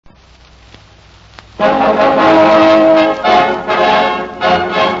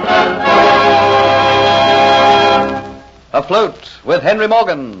Afloat with Henry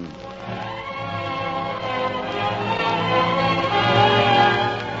Morgan.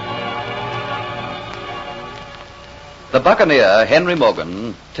 The buccaneer, Henry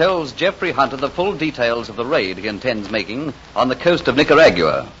Morgan, tells Jeffrey Hunter the full details of the raid he intends making on the coast of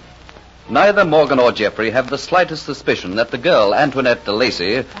Nicaragua. Neither Morgan or Jeffrey have the slightest suspicion that the girl, Antoinette de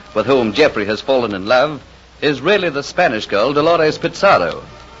Lacy, with whom Jeffrey has fallen in love, is really the Spanish girl, Dolores Pizarro,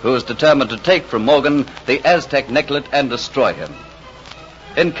 who is determined to take from Morgan the Aztec necklet and destroy him.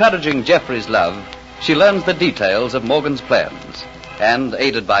 Encouraging Jeffrey's love, she learns the details of Morgan's plans, and,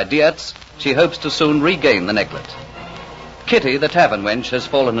 aided by Dietz, she hopes to soon regain the necklet. Kitty, the tavern wench, has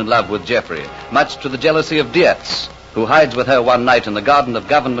fallen in love with Jeffrey, much to the jealousy of Dietz, who hides with her one night in the garden of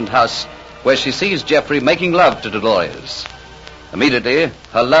Government House, where she sees Jeffrey making love to Dolores. Immediately,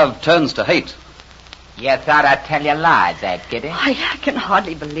 her love turns to hate. You thought I'd tell you lies, Kitty? I can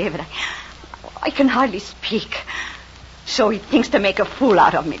hardly believe it. I can hardly speak. So he thinks to make a fool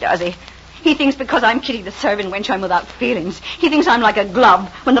out of me, does he? He thinks because I'm Kitty the servant wench, I'm without feelings. He thinks I'm like a glove.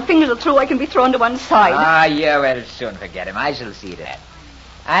 When the fingers are through, I can be thrown to one side. You will soon forget him. I shall see that.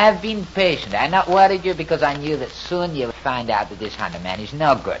 I have been patient. I not worried you because I knew that soon you would find out that this Hunter man is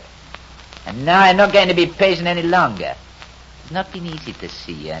no good. And now I'm not going to be patient any longer. It's not been easy to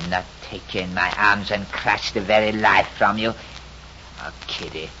see you and not take you in my arms and crush the very life from you. Oh,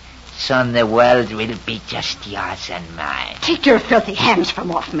 Kitty, soon the world will be just yours and mine. Take your filthy hands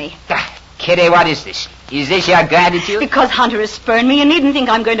from off me. Kitty, what is this? Is this your gratitude? Because Hunter has spurned me, you needn't think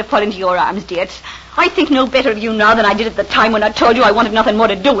I'm going to fall into your arms, Dietz. I think no better of you now than I did at the time when I told you I wanted nothing more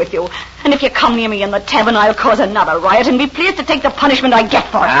to do with you. And if you come near me in the tavern, I'll cause another riot and be pleased to take the punishment I get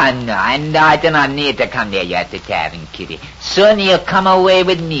for it. No, I do not need to come near you at the tavern, Kitty. Soon you'll come away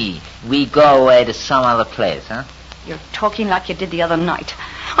with me. We go away to some other place, huh? You're talking like you did the other night.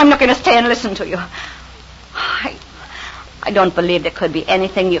 I'm not going to stay and listen to you. I don't believe there could be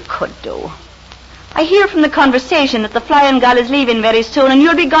anything you could do. I hear from the conversation that the Flying Gull is leaving very soon and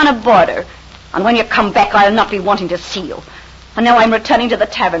you'll be gone aboard her. And when you come back, I'll not be wanting to see you. And now I'm returning to the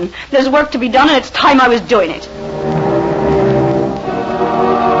tavern. There's work to be done and it's time I was doing it.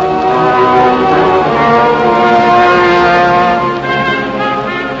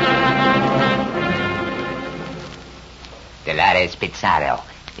 Dolores Pizarro.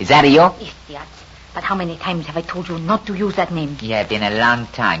 Is that you? Yes, Dietz. But how many times have I told you not to use that name? You have been a long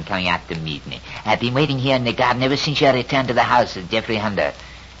time coming out to meet me. I've been waiting here in the garden ever since you returned to the house of Jeffrey Hunter.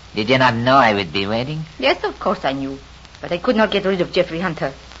 Did you not know I would be waiting? Yes, of course I knew. But I could not get rid of Jeffrey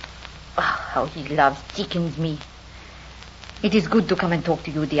Hunter. Oh, how he loves, sickens me. It is good to come and talk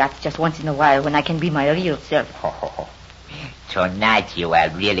to you, Dietz, just once in a while when I can be my real self. Tonight you are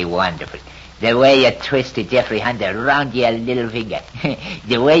really wonderful. The way you twisted Jeffrey Hunter around your little finger.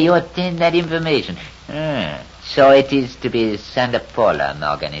 The way you obtained that information. So it is to be Santa Paula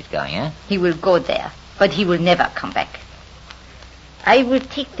Morgan is going, huh? He will go there, but he will never come back. I will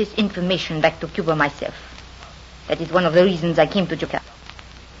take this information back to Cuba myself. That is one of the reasons I came to Japan.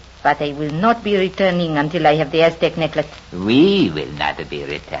 But I will not be returning until I have the Aztec necklet. We will not be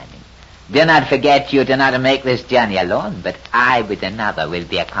returning. Do not forget you do not make this journey alone, but I with another will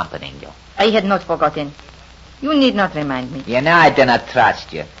be accompanying you. I had not forgotten. You need not remind me. You know I do not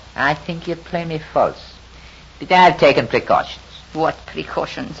trust you. I think you play me false. But I have taken precautions. What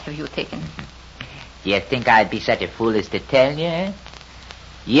precautions have you taken? Do you think I'd be such a fool as to tell you, eh?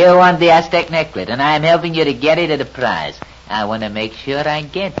 You want the Aztec necklet, and I am helping you to get it at a price. I want to make sure I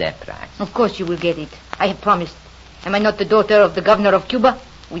get that price. Of course you will get it. I have promised. Am I not the daughter of the governor of Cuba?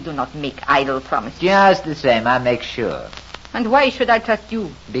 We do not make idle promises. Just the same, I make sure. And why should I trust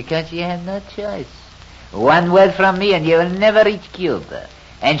you? Because you have no choice. One word from me and you will never reach Cuba.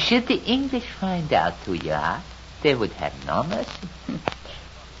 And should the English find out who you are, they would have no mercy.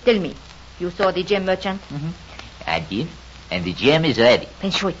 Tell me, you saw the gem merchant? Mm-hmm. I did. And the gem is ready.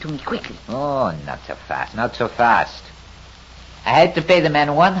 Then show it to me quickly. Oh, not so fast, not so fast. I had to pay the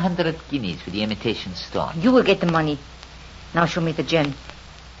man 100 guineas for the imitation stone. You will get the money. Now show me the gem.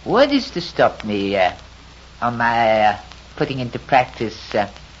 What is to stop me on my putting into practice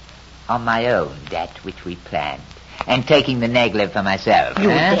on my own that which we planned and taking the necklet for myself? You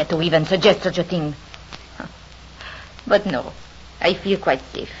dare to even suggest such a thing. But no, I feel quite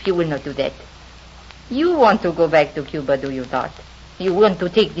safe. You will not do that. You want to go back to Cuba, do you not? You want to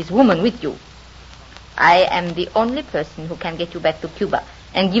take this woman with you. I am the only person who can get you back to Cuba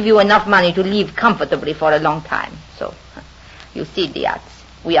and give you enough money to live comfortably for a long time. So, you see, Dietz,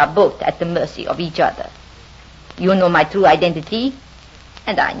 we are both at the mercy of each other. You know my true identity.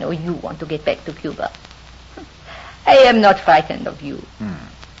 And I know you want to get back to Cuba. I am not frightened of you.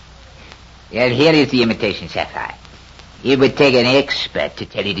 Well, here is the imitation sapphire. It would take an expert to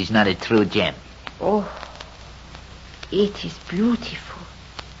tell it is not a true gem. Oh, it is beautiful.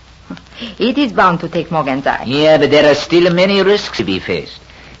 It is bound to take Morgan's eye. Yeah, but there are still many risks to be faced.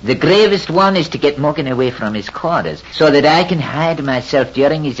 The gravest one is to get Morgan away from his quarters so that I can hide myself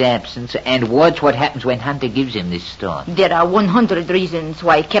during his absence and watch what happens when Hunter gives him this stone. There are 100 reasons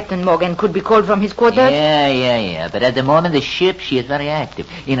why Captain Morgan could be called from his quarters. Yeah. But at the moment, the ship, she is very active.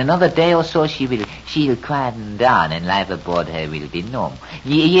 In another day or so, she'll quieten down and life aboard her will be normal.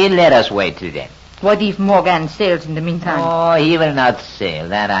 You let us wait till then. What if Morgan sails in the meantime? Oh, he will not sail,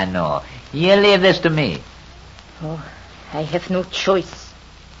 that I know. You leave this to me. Oh, I have no choice.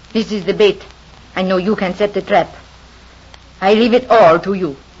 This is the bait. I know you can set the trap. I leave it all to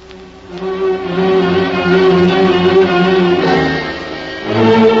you.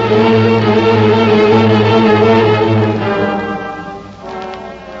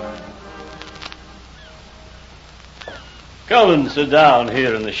 Come and sit down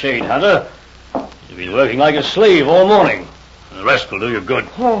here in the shade, Hunter. You've been working like a slave all morning. The rest will do you good.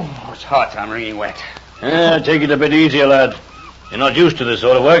 Oh, it's hot. I'm wringing wet. Yeah, take it a bit easier, lad. You're not used to this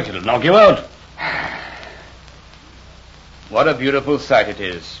sort of work. It'll knock you out. What a beautiful sight it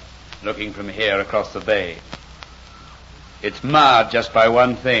is, looking from here across the bay. It's marred just by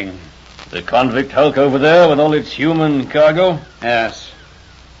one thing. The convict hulk over there with all its human cargo? Yes.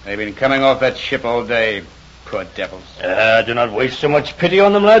 They've been coming off that ship all day. Poor devils. Do not waste so much pity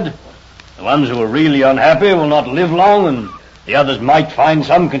on them, lad. The ones who are really unhappy will not live long, and the others might find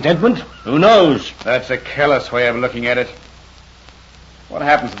some contentment. Who knows? That's a careless way of looking at it. What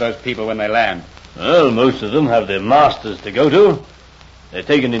happens to those people when they land? Well, most of them have their masters to go to. They're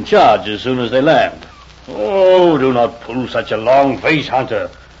taken in charge as soon as they land. Oh, do not pull such a long face, Hunter.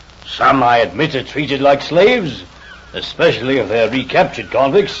 Some, I admit, are treated like slaves, especially if they're recaptured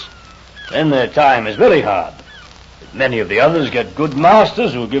convicts. Then their time is very hard. But many of the others get good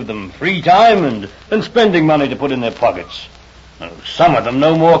masters who give them free time and spending money to put in their pockets. Some of them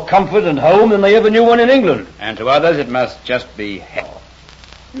know more comfort and home than they ever knew one in England. And to others it must just be hell.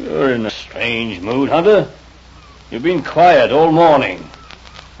 You're in a strange mood, Hunter. You've been quiet all morning.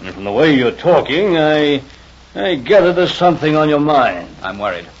 And from the way you're talking, I gather there's something on your mind. I'm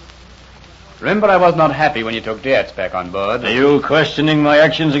worried. Remember, I was not happy when you took Dietz back on board. Are you questioning my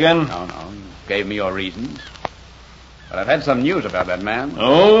actions again? No. You gave me your reasons. But I've had some news about that man.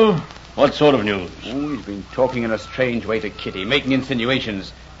 Oh? What sort of news? Oh, he's been talking in a strange way to Kitty, making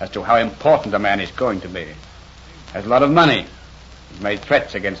insinuations as to how important a man is going to be. Has a lot of money. He's made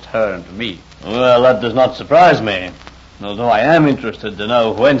threats against her and to me. Well, that does not surprise me. Although I am interested to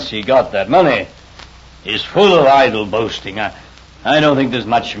know whence he got that money. He's full of idle boasting. I don't think there's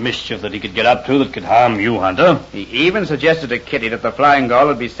much mischief that he could get up to that could harm you, Hunter. He even suggested to Kitty that the Flying Gull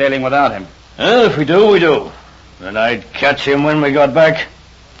would be sailing without him. Well, if we do, we do. Then I'd catch him when we got back.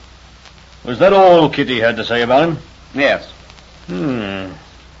 Was that all Kitty had to say about him? Yes.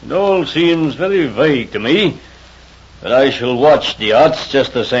 It all seems very vague to me. But I shall watch the odds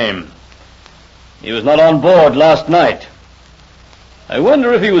just the same. He was not on board last night. I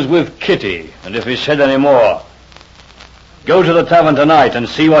wonder if he was with Kitty, and if he said any more. Go to the tavern tonight and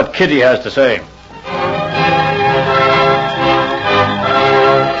see what Kitty has to say.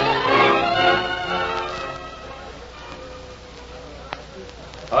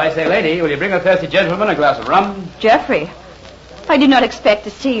 Oh, I say, lady, will you bring a thirsty gentleman a glass of rum? Geoffrey, I did not expect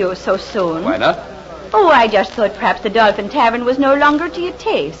to see you so soon. Why not? Oh, I just thought perhaps the Dolphin Tavern was no longer to your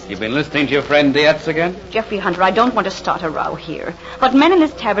taste. You've been listening to your friend Dietz again? Geoffrey Hunter, I don't want to start a row here. But men in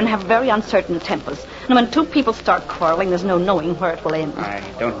this tavern have very uncertain tempers. And when two people start quarreling, there's no knowing where it will end. I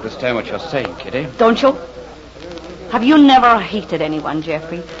don't understand what you're saying, Kitty. Don't you? Have you never hated anyone,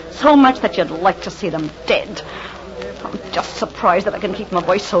 Geoffrey? So much that you'd like to see them dead. I'm just surprised that I can keep my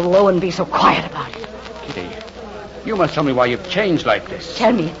voice so low and be so quiet about it. Kitty, you must tell me why you've changed like this.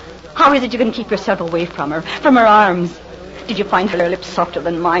 Tell me, how is it you can keep yourself away from her arms? Did you find her lips softer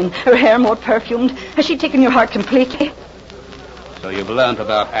than mine, her hair more perfumed? Has she taken your heart completely? So you've learned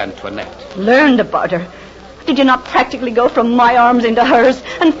about Antoinette. Learned about her? Did you not practically go from my arms into hers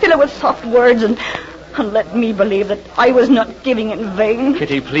and fill her with soft words and let me believe that I was not giving in vain?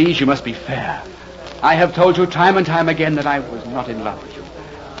 Kitty, please, you must be fair. I have told you time and time again that I was not in love with you.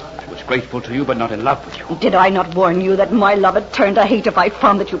 I was grateful to you, but not in love with you. Did I not warn you that my love had turned to hate if I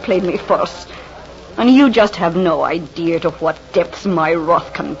found that you played me false? And you just have no idea to what depths my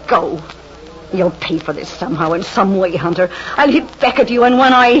wrath can go. You'll pay for this somehow, in some way, Hunter. I'll hit back at you, and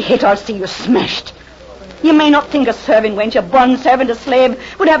when I hit, I'll see you smashed. You may not think a serving wench, a bond servant, a slave,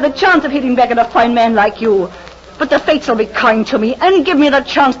 would have the chance of hitting back at a fine man like you. But the fates will be kind to me and give me the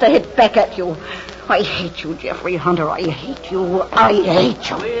chance to hit back at you. I hate you, Geoffrey Hunter. I hate you. I hate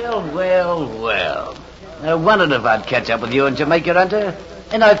you. Well. No wonder if I'd catch up with you in Jamaica, Hunter.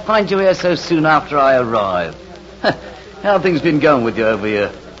 And I'd find you here so soon after I arrive. How have things been going with you over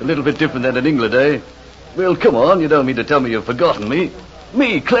here? A little bit different than in England, eh? Well, come on. You don't mean to tell me you've forgotten me.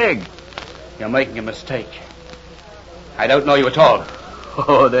 Me, Clegg. You're making a mistake. I don't know you at all.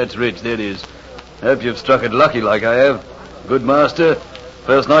 Oh, that's rich, that is. Hope you've struck it lucky like I have. Good master.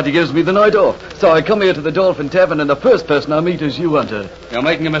 First night he gives me the night off. So I come here to the Dolphin Tavern, and the first person I meet is you, Hunter. You're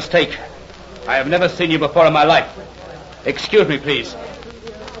making a mistake. I have never seen you before in my life. Excuse me, please.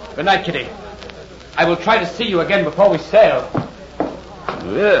 Good night, Kitty. I will try to see you again before we sail.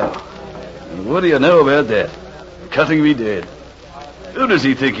 Well, what do you know about that? Cutting me dead. Who does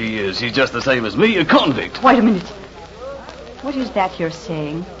he think he is? He's just the same as me, a convict. Wait a minute. What is that you're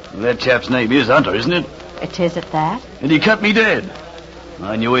saying? That chap's name is Hunter, isn't it? It is at that? And he cut me dead.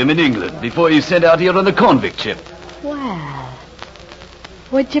 I knew him in England before he was sent out here on the convict ship. Well,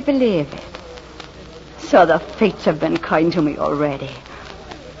 would you believe it? So the fates have been kind to me already.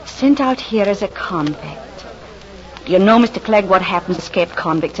 Sent out here as a convict. Do you know, Mr. Clegg, what happens to escaped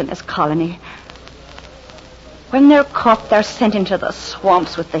convicts in this colony? When they're caught, they're sent into the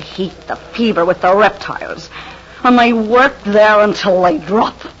swamps with the heat, the fever, with the reptiles. And they work there until they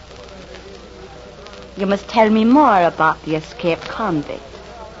drop. You must tell me more about the escaped convict,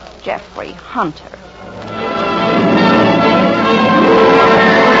 Geoffrey Hunter.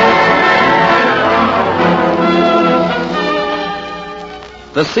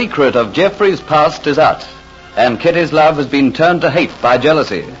 The secret of Geoffrey's past is out, and Kitty's love has been turned to hate by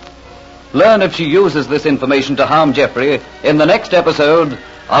jealousy. Learn if she uses this information to harm Geoffrey in the next episode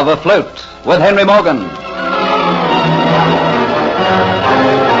of Afloat with Henry Morgan.